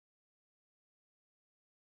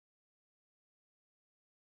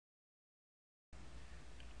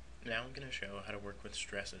Now I'm going to show how to work with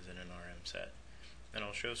stresses in an RM set. And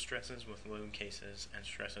I'll show stresses with load cases and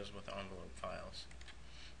stresses with envelope files.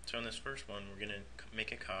 So in this first one, we're going to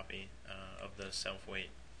make a copy of the self-weight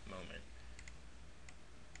moment.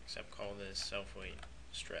 Except call this self-weight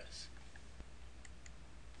stress.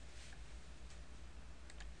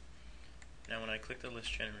 Now when I click the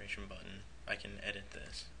list generation button, I can edit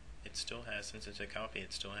this. It still has, since it's a copy,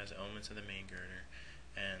 it still has elements of the main girder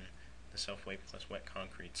and the self-weight plus wet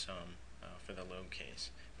concrete sum for the load case.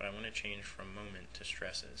 But I want to change from moment to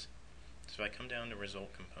stresses. So if I come down to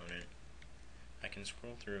result component, I can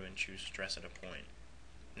scroll through and choose stress at a point.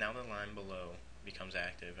 Now the line below becomes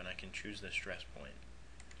active and I can choose the stress point.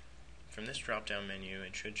 From this drop-down menu,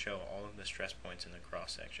 it should show all of the stress points in the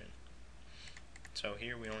cross-section. So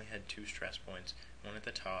here we only had two stress points, one at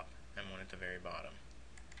the top and one at the very bottom.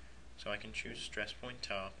 So I can choose stress point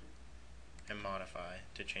top and modify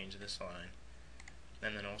to change this line,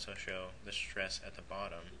 and then also show the stress at the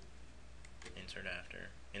bottom, insert after,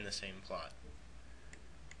 in the same plot.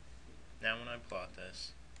 Now when I plot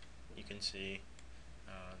this, you can see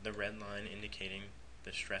the red line indicating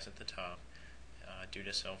the stress at the top due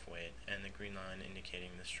to self-weight, and the green line indicating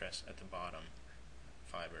the stress at the bottom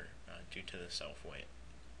fiber due to the self-weight.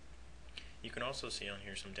 You can also see on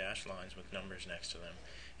here some dashed lines with numbers next to them,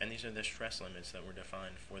 and these are the stress limits that were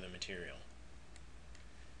defined for the material.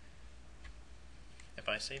 If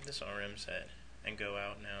I save this RM set and go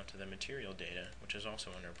out now to the material data, which is also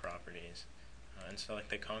under properties, and select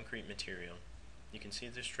the concrete material, you can see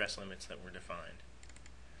the stress limits that were defined.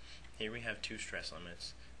 Here we have two stress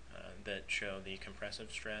limits that show the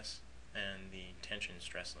compressive stress and the tension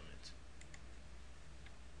stress limits.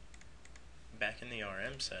 Back in the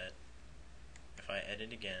RM set, if I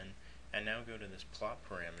edit again and now go to this plot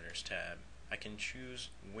parameters tab, I can choose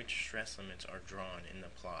which stress limits are drawn in the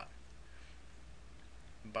plot.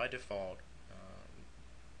 By default,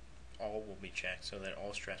 all will be checked so that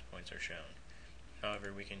all stress points are shown.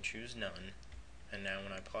 However, we can choose none, and now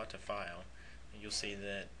when I plot to file, you'll see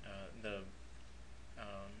that the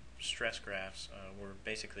stress graphs were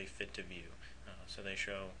basically fit to view, so they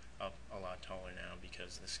show up a lot taller now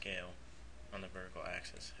because the scale on the vertical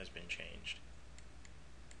axis has been changed.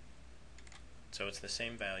 So it's the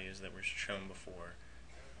same values that were shown before,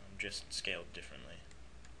 just scaled differently.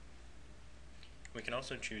 We can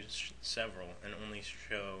also choose several and only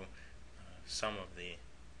show some of the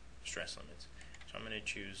stress limits. So I'm going to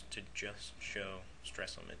choose to just show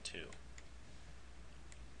stress limit 2.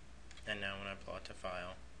 And now when I plot to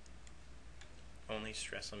file, only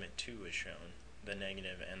stress limit 2 is shown, the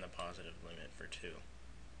negative and the positive limit for 2.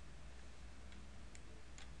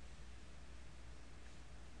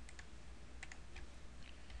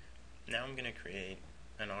 Now I'm going to create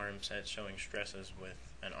an RM set showing stresses with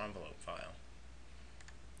an envelope file.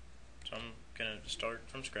 So I'm going to start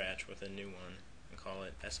from scratch with a new one and call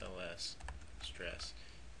it SLS stress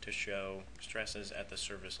to show stresses at the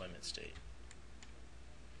service limit state.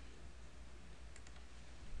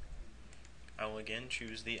 I will again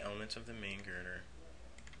choose the elements of the main girder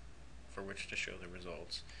for which to show the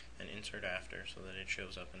results and insert after so that it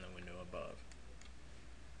shows up in the window above.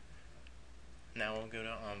 Now I'll go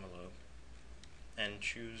to envelope and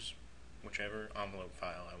choose whichever envelope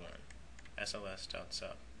file I want,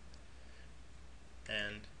 sls.sup.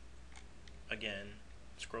 And again,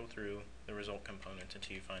 scroll through the result components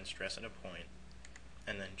until you find stress at a point,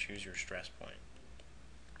 and then choose your stress point.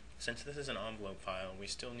 Since this is an envelope file, we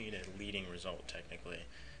still need a leading result technically,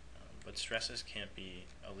 but stresses can't be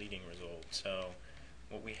a leading result, so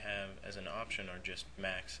what we have as an option are just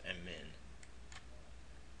max and min.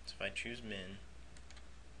 So if I choose min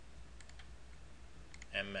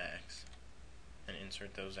and max and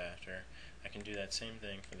insert those after, I can do that same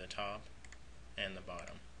thing for the top and the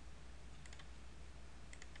bottom.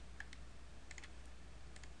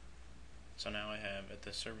 So now I have at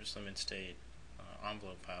the service limit state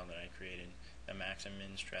envelope file that I created, the max and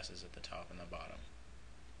min stresses at the top and the bottom.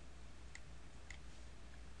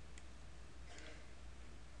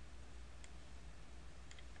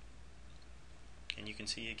 And you can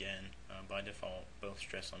see again, by default, both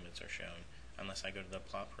stress limits are shown, unless I go to the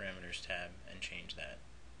plot parameters tab and change that.